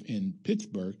Collective in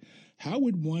Pittsburgh, how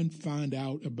would one find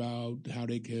out about how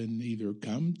they can either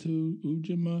come to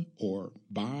Ujamaa or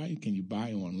buy? Can you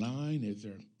buy online? Is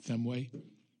there some way?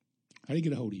 How do you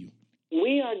get a hold of you?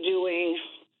 We are doing,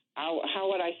 how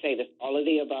would I say this, all of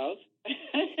the above.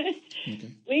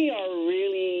 Okay. We are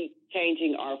really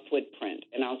changing our footprint,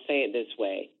 and I'll say it this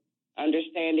way.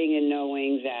 Understanding and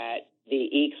knowing that the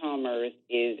e-commerce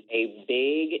is a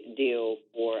big deal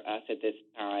for us at this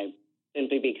time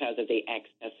simply because of the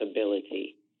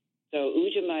accessibility. So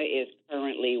Ujamaa is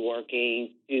currently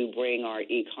working to bring our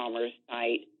e-commerce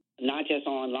site not just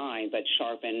online, but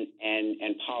sharpen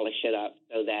and polish it up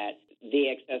so that the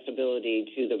accessibility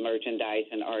to the merchandise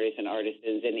and artists and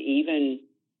artisans, and even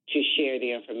to share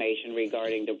the information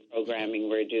regarding the programming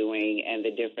we're doing and the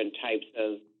different types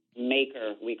of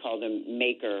maker, we call them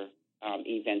maker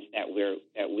events that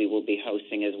we will be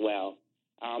hosting as well.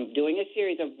 Doing a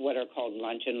series of what are called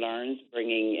lunch and learns,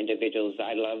 bringing individuals.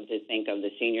 I love to think of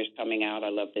the seniors coming out. I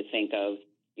love to think of,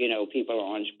 people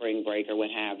on spring break or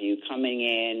what have you, coming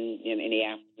in the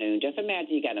afternoon. Just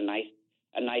imagine you got a nice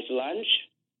lunch,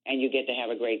 and you get to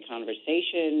have a great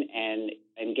conversation and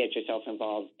get yourself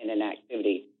involved in an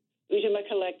activity. Ujamaa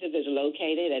Collective is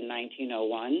located at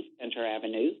 1901 Center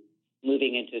Avenue,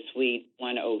 moving into Suite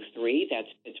 103.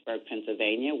 That's Pittsburgh,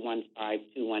 Pennsylvania,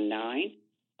 15219.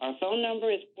 Our phone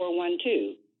number is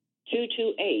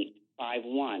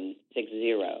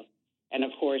 412-228-5160. And,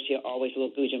 of course, you always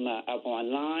look Ujamaa up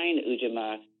online,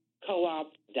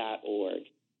 ujamaacoop.org.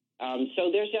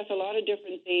 So there's just a lot of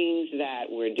different things that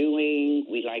we're doing.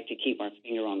 We like to keep our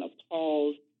finger on the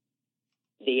pulse.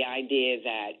 the idea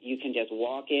that you can just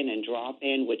walk in and drop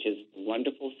in, which is a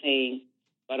wonderful thing.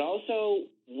 But also,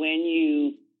 when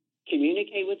you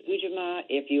communicate with Ujamaa,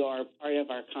 if you are part of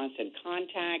our constant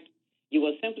contact, you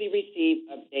will simply receive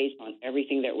updates on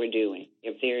everything that we're doing.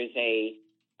 If there's a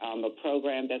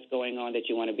program that's going on that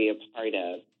you want to be a part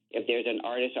of, if there's an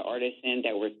artist or artisan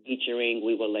that we're featuring,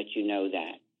 we will let you know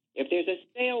that. If there's a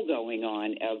sale going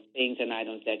on of things and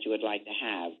items that you would like to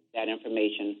have, that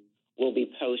information will be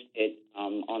posted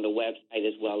on the website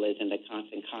as well as in the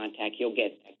constant contact. You'll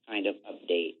get that kind of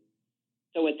update.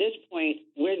 So at this point,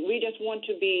 we just want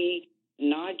to be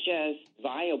not just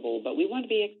viable, but we want to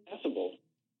be accessible.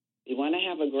 We want to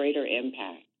have a greater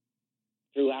impact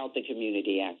throughout the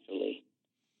community, actually.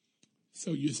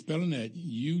 So you're spelling that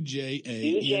UJA.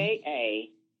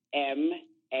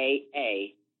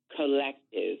 UJAMAA,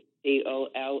 Collective,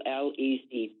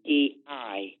 COLLECTIVE.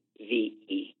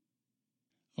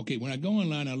 Okay, when I go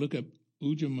online, I look up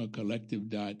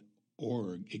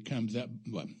UjamaaCollective.org. It comes up.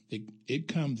 Well, it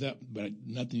comes up, but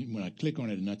nothing. When I click on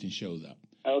it, nothing shows up.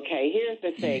 Okay, here's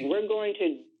the thing. We're going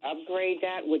to upgrade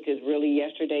that, which is really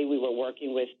yesterday we were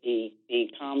working with the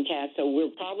Comcast, so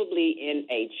we're probably in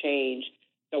a change.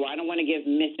 So I don't want to give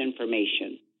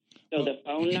misinformation. So the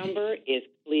phone number is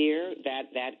clear.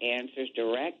 That answers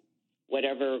direct.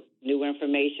 Whatever new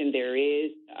information there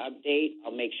is to update,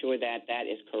 I'll make sure that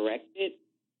is corrected.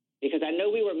 Because I know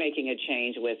we were making a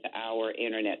change with our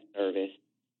internet service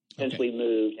since we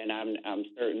moved, and I'm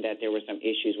certain that there were some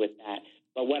issues with that.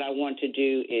 But what I want to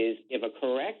do is give a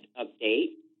correct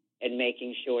update and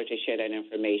making sure to share that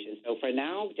information. So for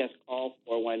now, just call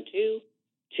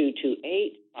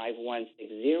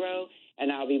 412-228-5160,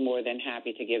 and I'll be more than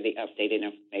happy to give the updated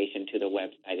information to the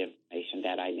website information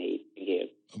that I need to give.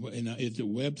 And is the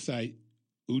website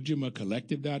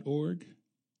UjamaaCollective.org?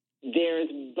 There's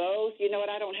both. You know what?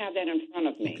 I don't have that in front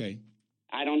of me. Okay.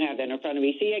 I don't have that in front of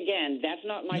me. See, again, that's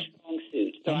not my strong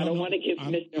suit, so I don't want to give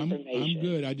misinformation. I'm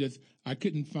good. I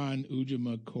couldn't find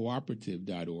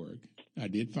UjamaaCooperative.org. I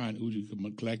did find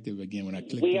Ujamaa Collective again when I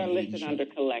clicked on it. We are listed under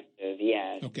Collective,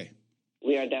 yes. Okay.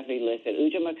 We are definitely listed.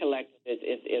 Ujamaa Collective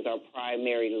is our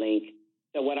primary link.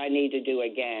 So what I need to do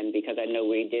again, because I know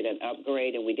we did an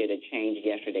upgrade and we did a change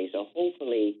yesterday, so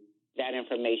hopefully that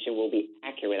information will be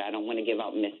accurate. I don't want to give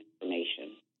out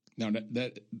misinformation. Now,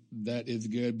 that is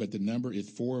good, but the number is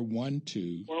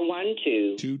 412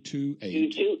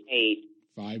 228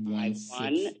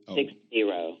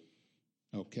 5160.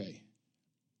 Okay.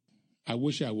 I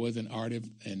wish I was an artist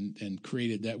and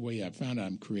created that way. I found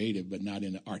I'm creative, but not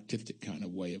in an artistic kind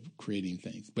of way of creating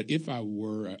things. But if I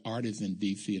were an artist in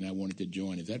D.C. and I wanted to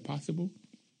join, is that possible?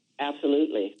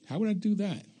 Absolutely. How would I do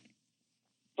that?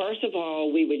 First of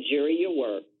all, we would jury your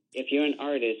work. If you're an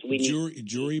artist, we need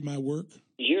jury my work?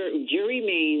 Jury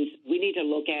means we need to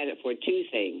look at it for two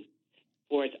things.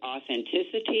 For its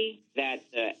authenticity, that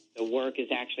the work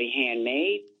is actually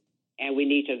handmade, and we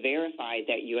need to verify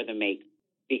that you're the maker.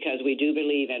 Because we do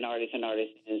believe in artists and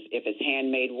artisans, if it's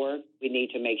handmade work, we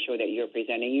need to make sure that you're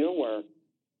presenting your work.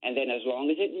 And then as long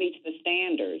as it meets the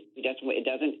standards,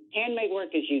 handmade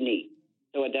work is unique.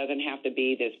 So it doesn't have to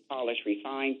be this polished,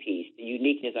 refined piece. The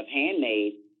uniqueness of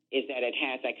handmade is that it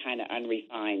has that kind of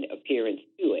unrefined appearance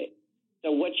to it.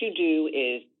 So what you do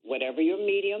is, whatever your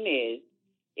medium is,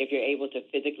 if you're able to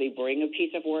physically bring a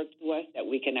piece of work to us that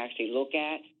we can actually look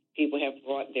at, people have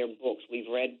brought their books. We've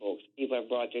read books. People have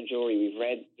brought their jewelry. We've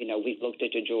looked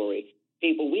at your jewelry.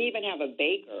 We even have a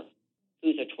baker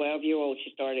who's a 12-year-old.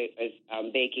 She started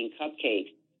baking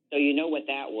cupcakes. So you know what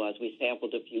that was. We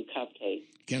sampled a few cupcakes.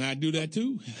 Can I do that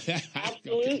too?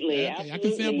 Absolutely. I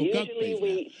can sample cupcakes.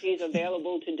 Usually she's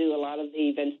available to do a lot of the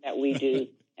events that we do,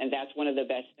 and that's one of the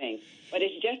best things. But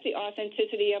it's just the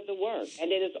authenticity of the work.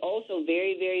 And it is also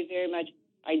very, very, very much,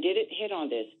 I didn't hit on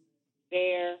this,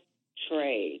 fair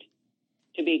trade.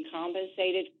 To be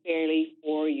compensated fairly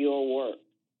for your work,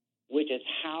 which is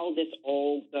how this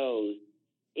all goes.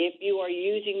 If you are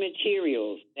using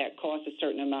materials that cost a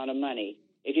certain amount of money,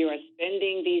 if you are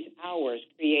spending these hours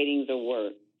creating the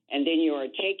work, and then you are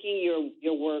taking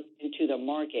your work into the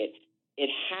market, it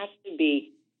has to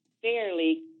be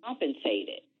fairly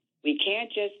compensated. We can't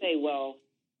just say, well,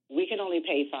 we can only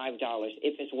pay $5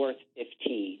 if it's worth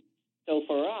 $15. So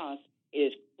for us, it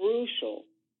is crucial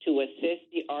to assist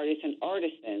the artists and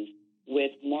artisans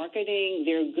with marketing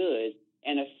their goods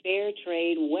in a fair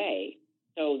trade way.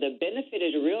 So the benefit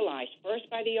is realized first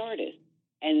by the artist,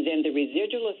 and then the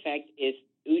residual effect is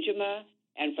Ujamaa,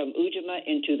 and from Ujamaa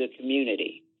into the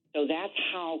community. So that's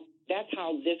how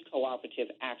this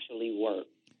cooperative actually works.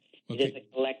 Okay. It is a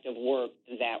collective work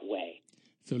that way.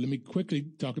 So let me quickly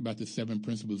talk about the 7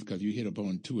 principles, because you hit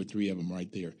upon 2 or 3 of them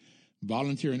right there.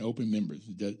 Volunteer and open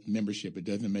membership. It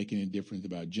doesn't make any difference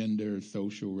about gender,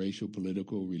 social, racial,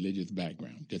 political, religious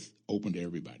background. Just open to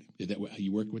everybody. Is that how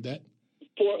you work with that?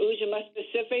 For Ujamaa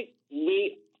specific,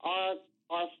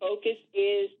 our focus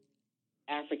is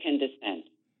African descent,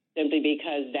 simply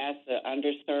because that's the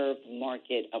underserved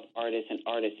market of artists and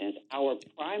artisans. Our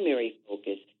primary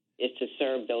focus is to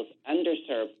serve those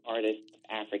underserved artists of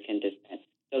African descent.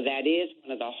 So that is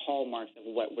one of the hallmarks of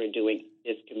what we're doing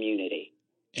in this community.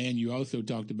 And you also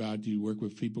talked about you work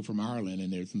with people from Ireland,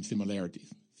 and there's some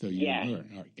similarities. So yes. All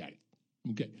right, got it.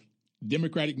 Okay.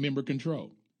 Democratic member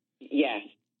control. Yes.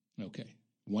 Okay.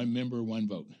 One member, one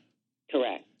vote.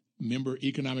 Correct. Member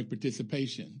economic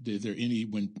participation. Is there any,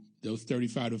 when those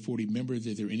 35 to 40 members,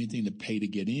 is there anything to pay to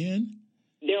get in?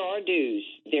 There are dues.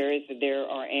 There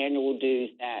are annual dues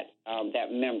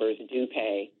that members do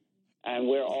pay, and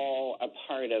we're all a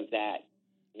part of that.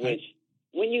 Which,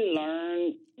 when you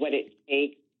learn what it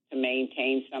takes to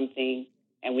maintain something,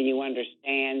 and when you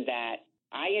understand that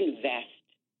I invest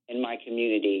in my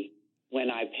community when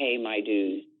I pay my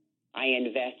dues, I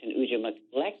invest in Ujamaa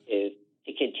Collective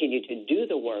to continue to do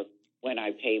the work when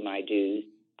I pay my dues.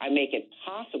 I make it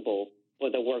possible for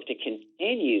the work to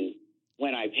continue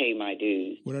when I pay my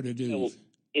dues. What are the dues? So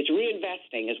it's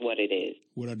reinvesting is what it is.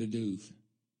 What are the dues?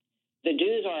 The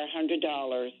dues are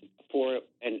 $100 for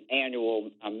an annual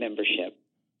membership.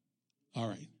 All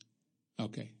right.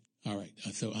 Okay. All right.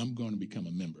 So I'm going to become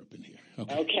a member up in here.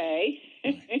 Okay. Okay.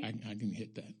 Right. I can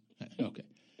hit that. Okay.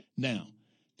 Now,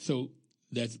 so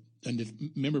that's under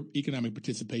member economic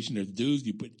participation. There's dues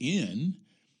you put in,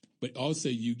 but also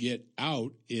you get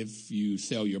out if you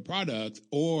sell your products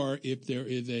or if there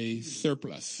is a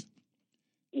surplus.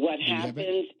 What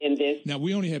happens in this? Now,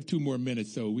 we only have 2 more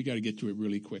minutes, so we got to get to it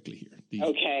really quickly here.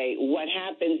 Okay. What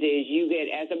happens is you get,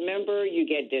 as a member, you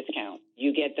get discounts.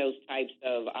 You get those types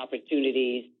of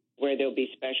opportunities where there'll be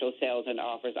special sales and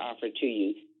offers offered to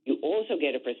you. You also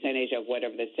get a percentage of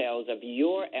whatever the sales of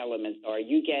your elements are.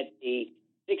 You get the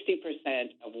 60%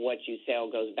 of what you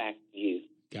sell goes back to you.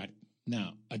 Got it.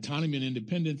 Now, autonomy and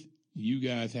independence, you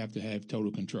guys have to have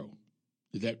total control.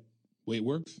 Is that the way it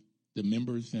works? The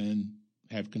members and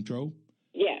have control?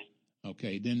 Yes.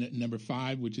 Okay. Then number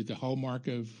 5, which is the hallmark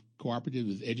of cooperative,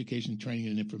 is education, training,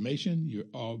 and information. You're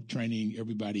all training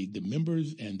everybody, the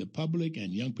members and the public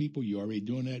and young people. You're already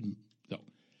doing that? So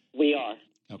we are.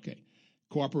 Okay.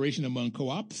 Cooperation among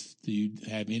co-ops. Do you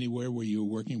have anywhere where you're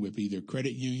working with either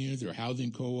credit unions or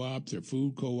housing co-ops or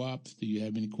food co-ops? Do you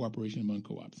have any cooperation among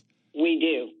co-ops? We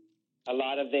do. A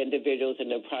lot of the individuals and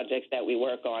the projects that we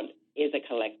work on is a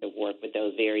collective work with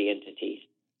those very entities.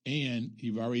 And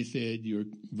you've already said you're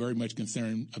very much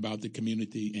concerned about the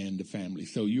community and the family.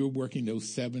 So you're working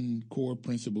those 7 core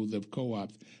principles of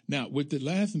co-ops. Now, with the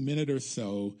last minute or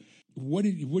so, what do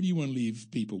you want to leave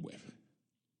people with?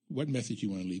 What message you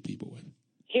want to leave people with?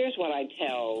 Here's what I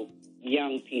tell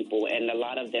young people, and a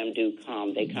lot of them do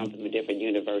come. They come from the different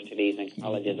universities and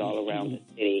colleges all around the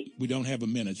city. We don't have a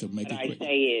minute, so make it quick. What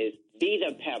I say is, be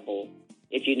the pebble.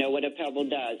 If you know what a pebble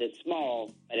does, it's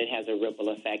small, but it has a ripple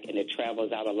effect, and it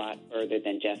travels out a lot further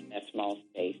than just that small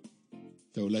space.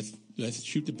 So let's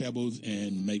shoot the pebbles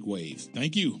and make waves.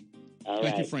 Thank you.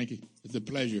 Thank you, Frankie. It's a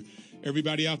pleasure.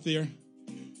 Everybody out there,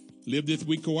 live this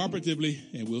week cooperatively,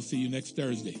 and we'll see you next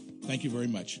Thursday. Thank you very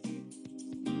much.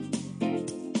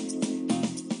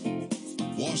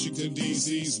 Washington,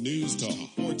 D.C.'s News Talk,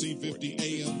 1450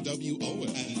 AM WOL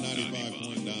and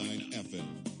 95.9